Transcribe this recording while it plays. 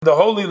The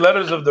Holy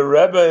Letters of the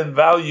Rebbe in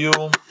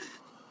volume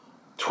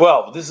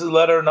 12. This is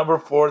letter number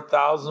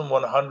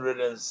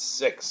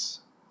 4106.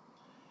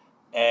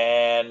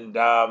 And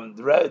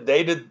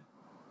dated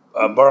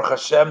Baruch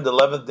Hashem, the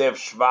 11th day of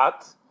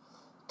Shvat,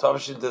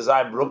 Tovshin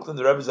Design, Brooklyn.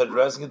 The Rebbe is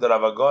addressing it, the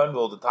Rav Agon,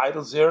 all the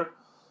titles here.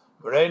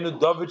 Reinu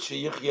David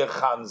Sheyichye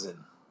Chanzin.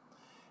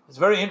 It's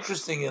very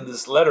interesting in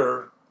this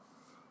letter.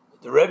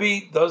 The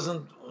Rebbe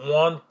doesn't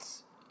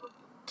want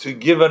to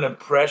give an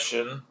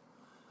impression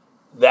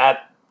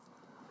that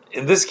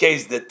in this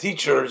case, the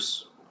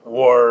teachers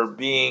were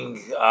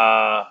being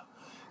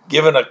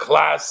given a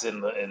class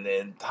in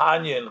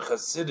Tanya and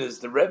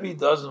Chassidus. The Rebbe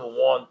doesn't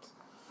want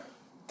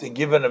to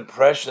give an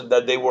impression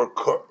that they were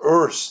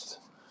coerced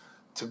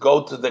to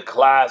go to the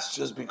class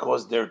just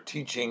because they're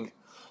teaching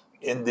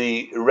in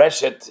the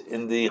Reshet,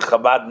 in the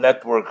Chabad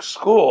network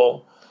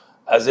school,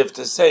 as if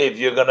to say, if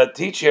you're going to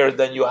teach here,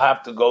 then you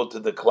have to go to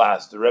the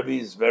class. The Rebbe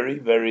is very,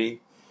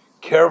 very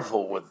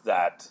careful with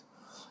that.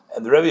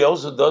 And the Rebbe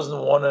also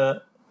doesn't want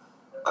to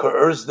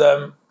coerce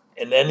them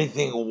in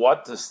anything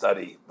what to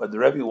study, but the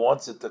Rebbe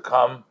wants it to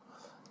come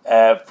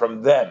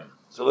from them.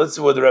 So let's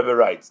see what the Rebbe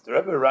writes. The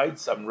Rebbe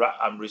writes,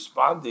 I'm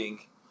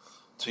responding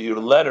to your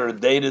letter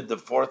dated the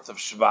 4th of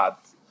Shvat,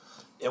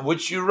 in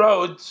which you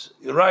write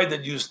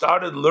that you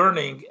started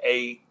learning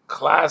a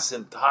class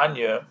in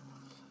Tanya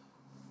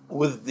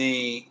with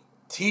the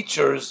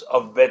teachers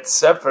of Bet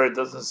Sefer. It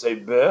doesn't say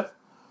Be.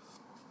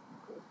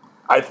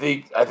 I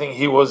think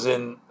he was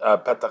in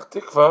Petach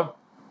Tikva.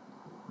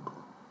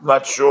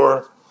 Not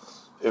sure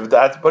if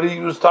that's, but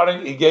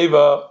he gave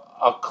a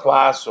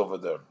class over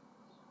there.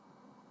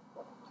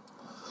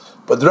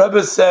 But the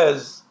Rebbe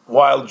says,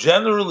 while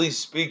generally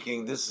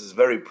speaking, this is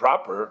very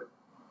proper,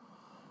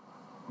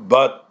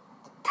 but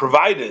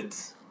provided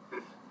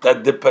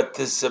that the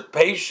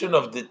participation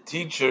of the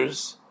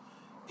teachers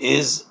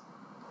is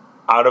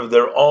out of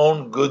their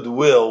own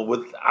goodwill,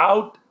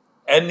 without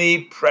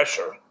any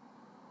pressure,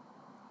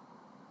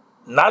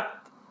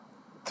 not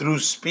through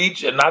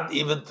speech and not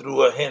even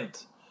through a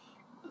hint.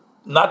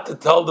 Not to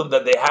tell them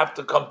that they have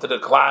to come to the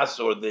class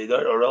or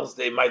else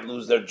they might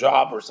lose their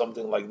job or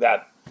something like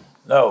that.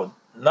 No,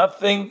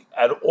 nothing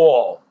at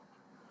all.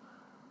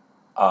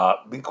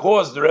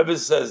 Because the Rebbe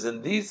says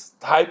in these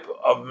type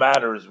of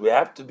matters, we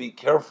have to be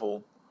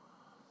careful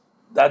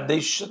that they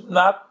should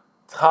not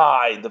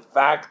tie the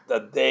fact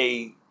that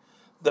they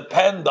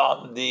depend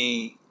on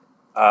the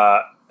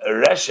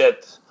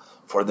Reshet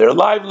for their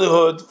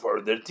livelihood, for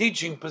their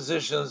teaching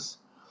positions.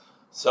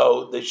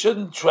 So they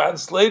shouldn't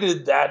translate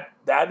it that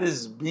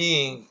is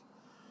being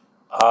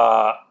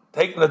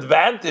taken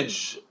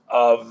advantage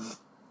of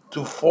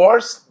to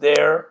force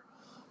their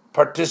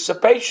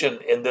participation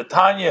in the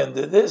Tanya and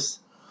this.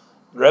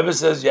 The Rebbe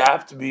says you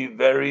have to be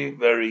very,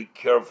 very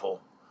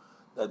careful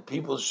that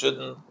people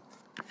shouldn't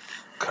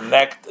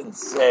connect and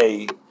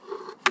say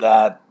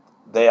that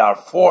they are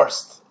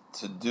forced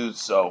to do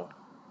so.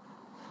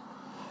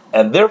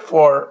 And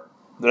therefore,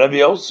 the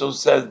Rebbe also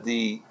says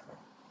the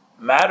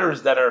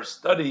matters that are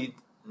studied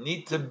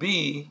need to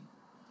be,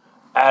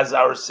 as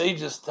our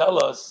sages tell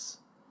us,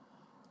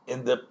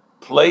 in the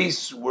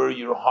place where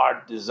your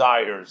heart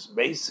desires.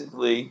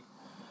 Basically,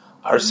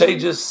 our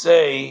sages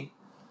say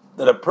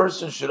that a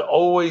person should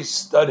always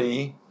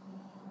study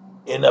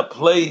in a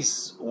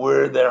place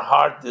where their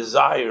heart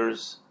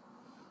desires.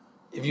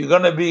 If you're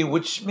going to be,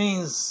 which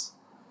means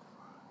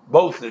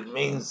both, it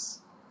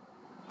means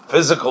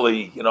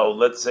physically,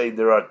 let's say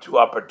there are two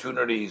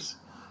opportunities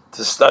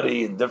to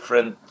study in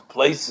different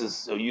places,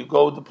 so you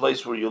go to the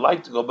place where you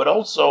like to go, but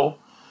also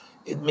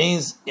it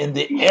means in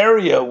the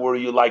area where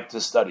you like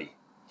to study.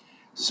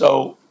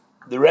 So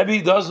the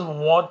Rebbe doesn't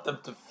want them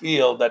to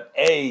feel that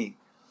A,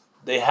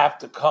 they have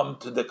to come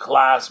to the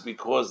class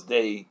because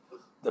they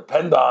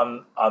depend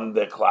on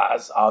the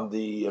class, on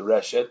the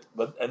Reshet,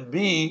 and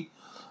B,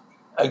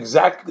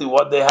 exactly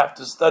what they have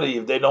to study.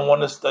 If they don't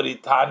want to study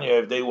Tanya,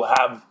 if they will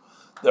have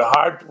their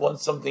heart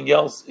wants something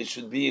else, it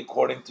should be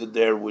according to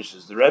their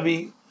wishes. The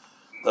Rebbe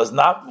does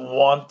not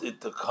want it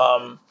to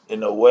come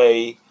in a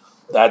way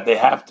that they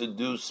have to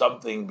do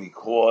something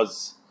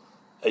because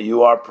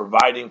you are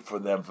providing for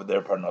them for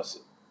their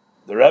parnassus.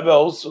 The Rebbe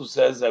also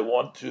says, I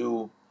want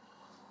to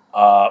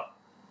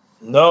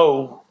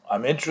know,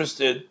 I'm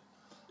interested,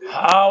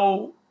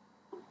 how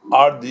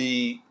are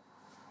the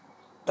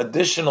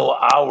additional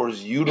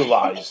hours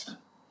utilized?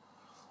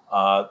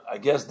 I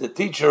guess the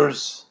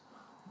teachers,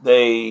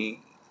 they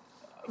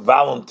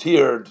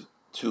volunteered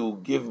to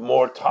give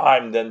more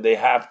time than they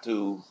have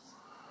to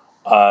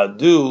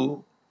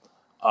do.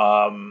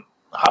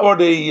 How are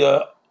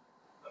they,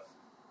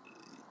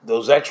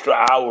 those extra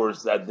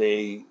hours that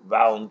they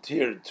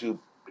volunteered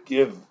to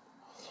give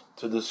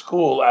to the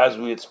school, as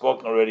we had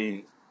spoken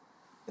already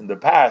in the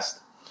past,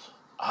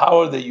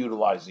 how are they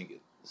utilizing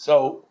it?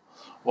 So,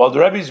 while the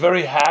Rebbe is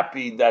very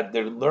happy that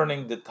they're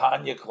learning the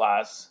Tanya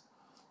class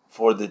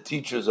for the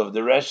teachers of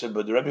the Reshet,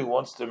 but the Rebbe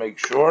wants to make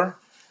sure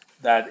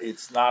that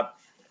it's not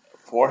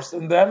forced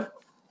in them.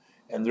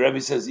 And the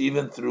Rebbe says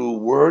even through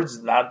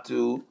words, not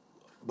to,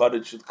 but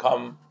it should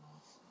come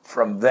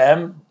from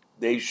them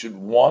they should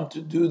want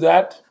to do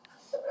that,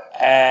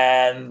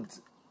 and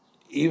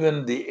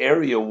even the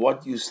area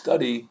what you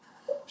study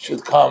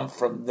should come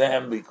from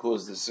them,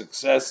 because the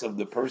success of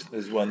the person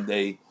is when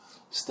they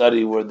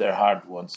study where their heart wants